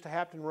sent news to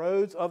Captain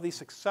Rhodes of the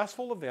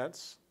successful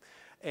events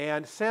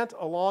and sent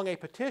along a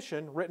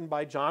petition written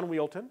by John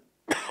Wheelton,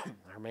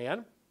 our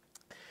man,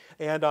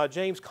 and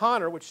James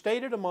Connor, which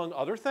stated, among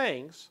other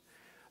things,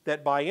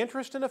 that by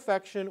interest and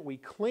affection we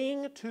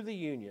cling to the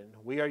Union.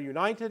 We are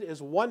united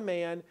as one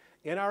man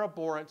in our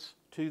abhorrence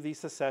to the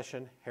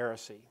secession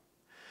heresy.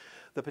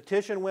 The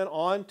petition went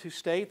on to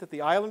state that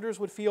the islanders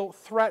would feel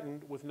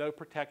threatened with no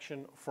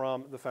protection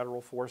from the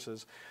federal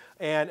forces.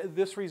 And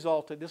this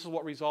is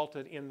what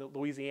resulted in the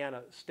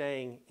Louisiana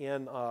staying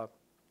in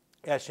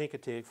at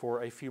Chincoteague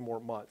for a few more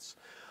months,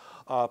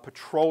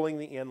 patrolling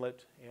the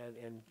inlet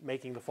and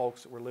making the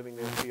folks that were living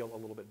there feel a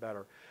little bit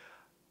better.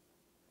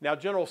 Now,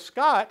 General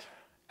Scott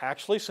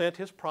actually sent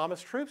his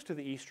promised troops to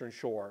the eastern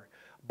shore.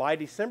 By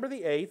December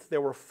the 8th,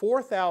 there were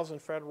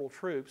 4,000 federal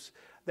troops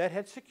that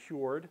had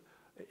secured,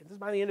 this is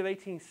by the end of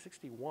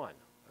 1861,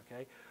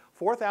 okay,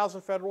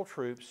 4,000 federal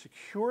troops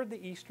secured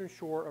the eastern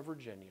shore of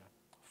Virginia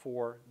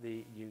for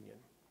the Union.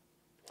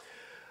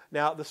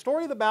 Now, the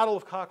story of the Battle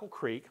of Cockle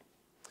Creek,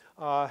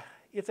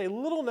 it's a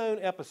little-known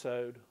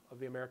episode of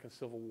the American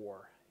Civil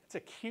War. It's a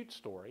cute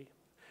story,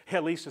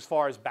 at least as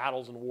far as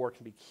battles in war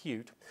can be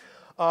cute.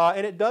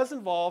 And it does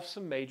involve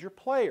some major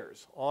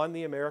players on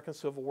the American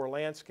Civil War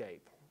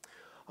landscape.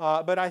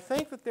 But I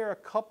think that there are a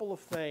couple of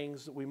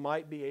things that we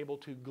might be able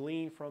to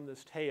glean from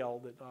this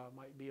tale that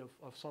might be of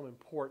some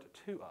import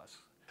to us.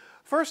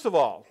 First of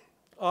all,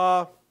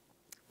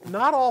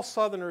 not all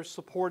Southerners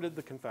supported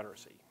the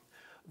Confederacy.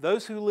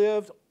 Those who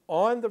lived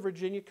on the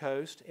Virginia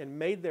coast and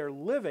made their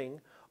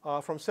living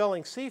from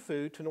selling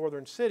seafood to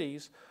northern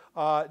cities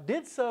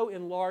did so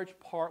in large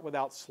part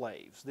without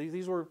slaves.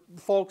 These were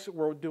folks that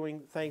were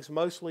doing things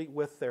mostly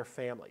with their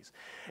families.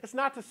 It's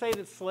not to say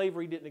that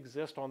slavery didn't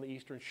exist on the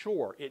eastern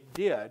shore. It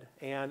did,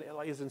 and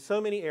as in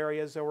so many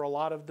areas, there were a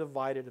lot of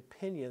divided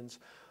opinions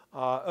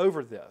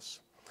over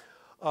this.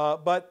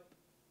 But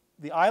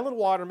the island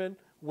watermen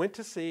went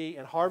to sea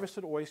and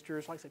harvested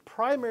oysters, like I said,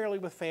 primarily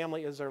with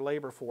family as their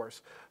labor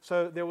force.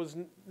 So there was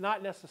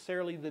not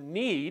necessarily the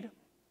need,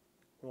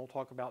 we won't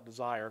talk about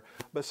desire,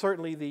 but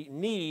certainly the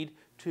need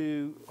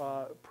to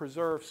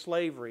preserve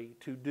slavery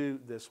to do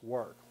this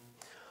work.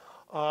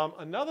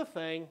 Another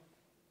thing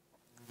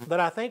that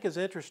I think is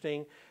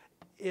interesting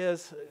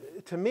is,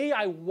 to me,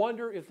 I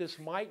wonder if this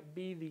might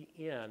be the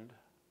end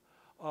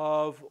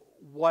of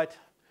what,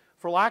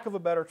 for lack of a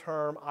better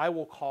term, I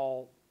will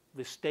call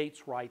the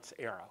states' rights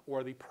era,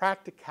 or the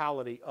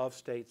practicality of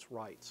states'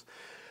 rights.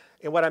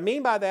 And what I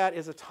mean by that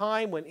is a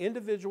time when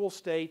individual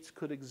states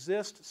could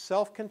exist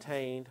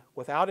self-contained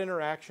without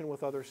interaction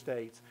with other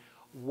states.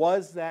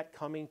 Was that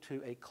coming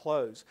to a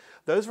close?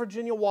 Those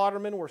Virginia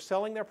watermen were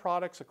selling their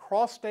products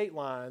across state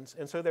lines,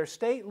 and so their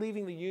state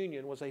leaving the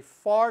Union was a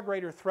far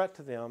greater threat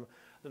to them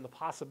than the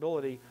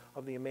possibility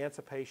of the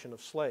emancipation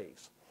of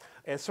slaves.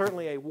 And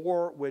certainly a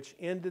war which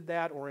ended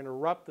that or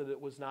interrupted it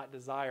was not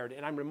desired.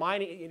 And I'm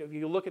reminding, if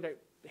you look at the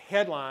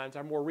headlines,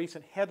 our more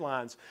recent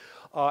headlines,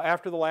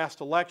 after the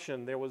last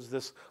election, there was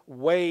this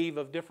wave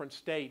of different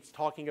states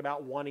talking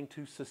about wanting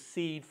to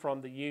secede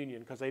from the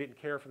Union because they didn't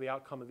care for the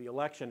outcome of the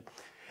election.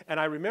 And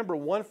I remember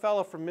one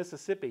fellow from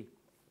Mississippi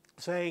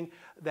saying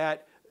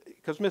that,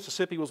 because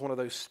Mississippi was one of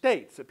those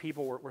states that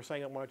people were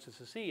saying that wanted to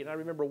secede. And I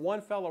remember one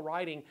fellow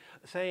writing,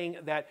 saying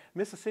that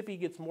Mississippi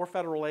gets more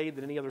federal aid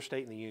than any other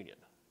state in the Union,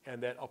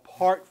 and that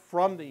apart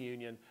from the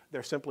Union,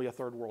 they're simply a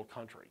third world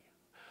country.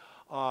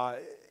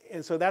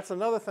 And so that's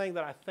another thing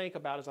that I think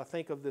about as I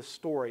think of this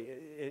story.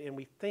 And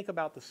we think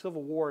about the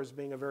Civil War as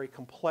being a very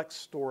complex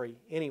story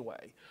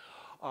anyway.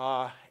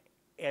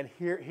 And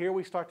here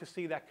we start to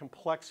see that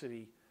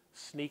complexity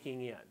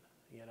sneaking in.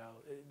 You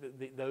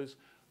know,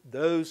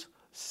 those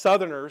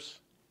Southerners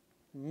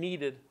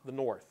needed the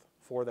North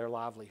for their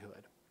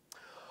livelihood.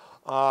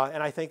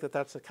 And I think that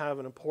that's a kind of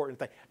an important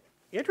thing.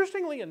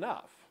 Interestingly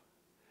enough,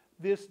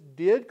 this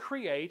did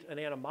create an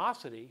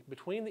animosity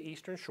between the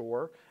Eastern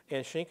Shore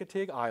and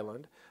Chincoteague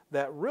Island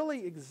that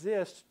really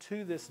exists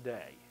to this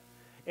day.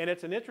 And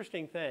it's an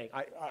interesting thing.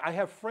 I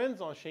have friends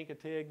on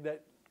Chincoteague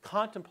that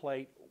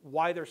contemplate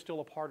why they're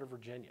still a part of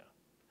Virginia.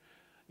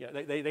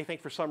 they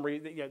think for some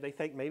reason, they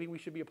think maybe we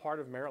should be a part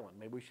of Maryland,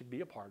 maybe we should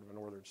be a part of a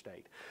northern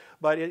state.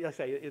 But like I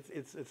say,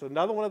 it's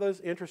another one of those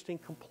interesting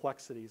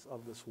complexities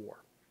of this war.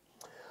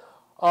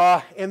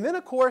 And then,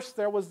 of course,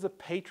 there was the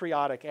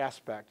patriotic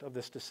aspect of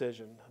this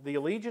decision, the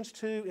allegiance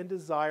to and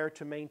desire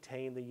to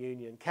maintain the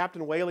Union.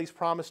 Captain Whaley's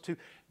promise to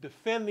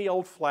defend the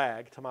old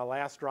flag to my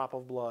last drop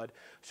of blood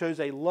shows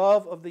a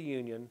love of the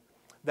Union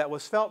that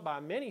was felt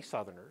by many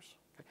Southerners,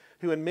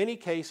 who in many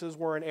cases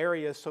were in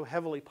areas so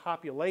heavily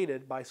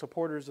populated by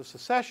supporters of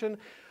secession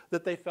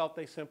that they felt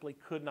they simply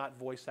could not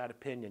voice that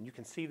opinion. You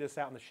can see this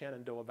out in the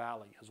Shenandoah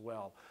Valley as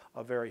well,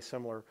 a very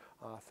similar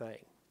thing.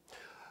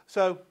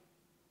 So,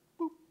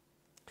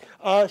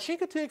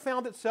 Chincoteague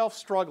found itself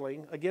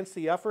struggling against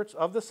the efforts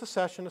of the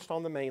secessionists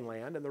on the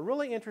mainland, and the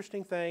really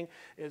interesting thing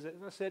is, as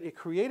I said, it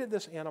created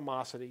this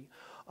animosity,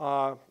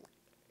 and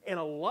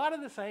a lot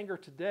of this anger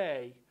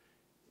today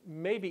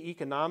may be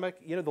economic.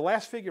 You know, the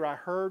last figure I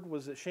heard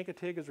was that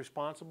Chincoteague is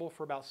responsible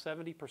for about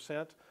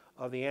 70%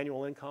 of the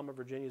annual income of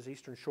Virginia's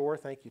Eastern Shore.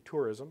 Thank you,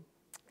 tourism.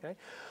 Okay,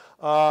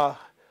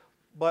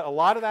 but a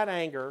lot of that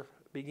anger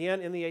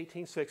began in the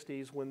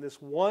 1860s when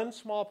this one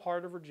small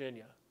part of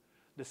Virginia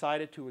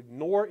decided to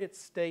ignore its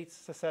state's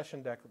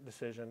secession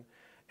decision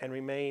and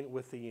remain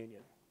with the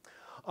Union.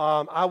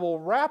 I will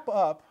wrap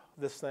up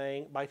this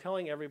thing by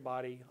telling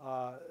everybody,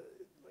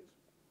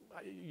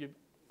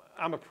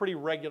 I'm a pretty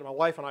regular, my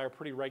wife and I are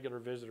pretty regular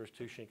visitors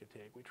to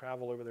Chincoteague. We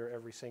travel over there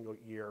every single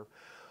year.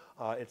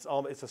 It's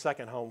a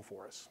second home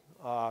for us.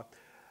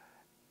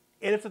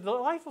 And it's a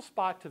delightful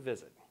spot to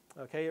visit.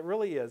 Okay, it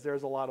really is.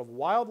 There's a lot of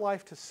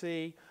wildlife to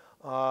see.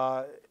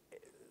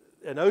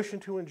 An ocean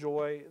to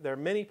enjoy. There are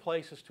many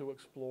places to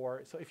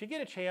explore. So if you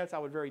get a chance, I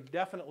would very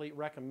definitely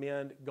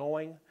recommend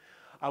going.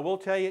 I will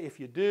tell you,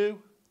 if you do,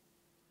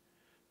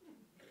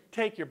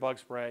 take your bug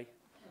spray,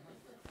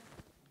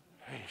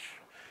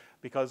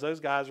 because those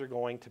guys are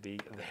going to be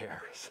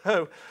there.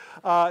 So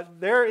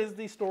there is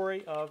the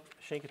story of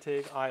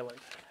Chincoteague Island.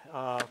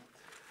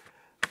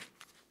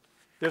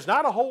 There's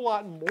not a whole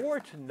lot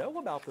more to know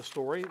about the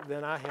story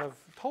than I have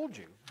told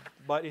you.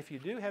 But if you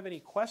do have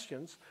any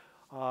questions,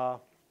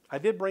 I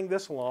did bring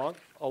this along.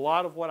 A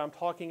lot of what I'm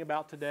talking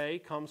about today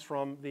comes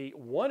from the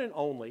one and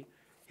only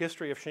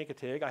history of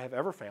Chincoteague I have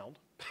ever found,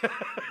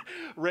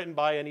 written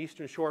by an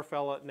Eastern Shore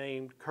fellow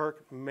named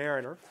Kirk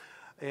Mariner.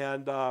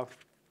 And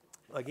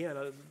again,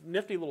 a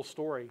nifty little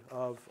story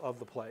of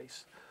the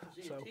place.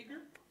 Is he a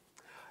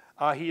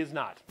Tigger? He is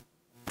not,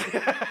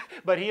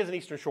 but he is an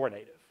Eastern Shore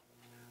native.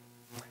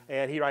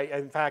 And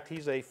in fact,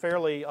 he's a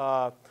fairly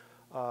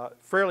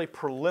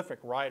prolific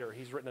writer.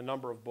 He's written a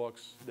number of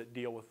books that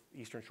deal with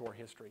Eastern Shore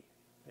history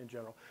in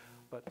general.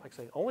 But like I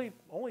say, only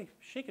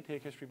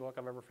Chincoteague history book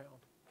I've ever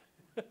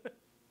found.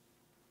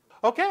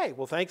 Okay,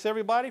 well, thanks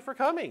everybody for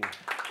coming.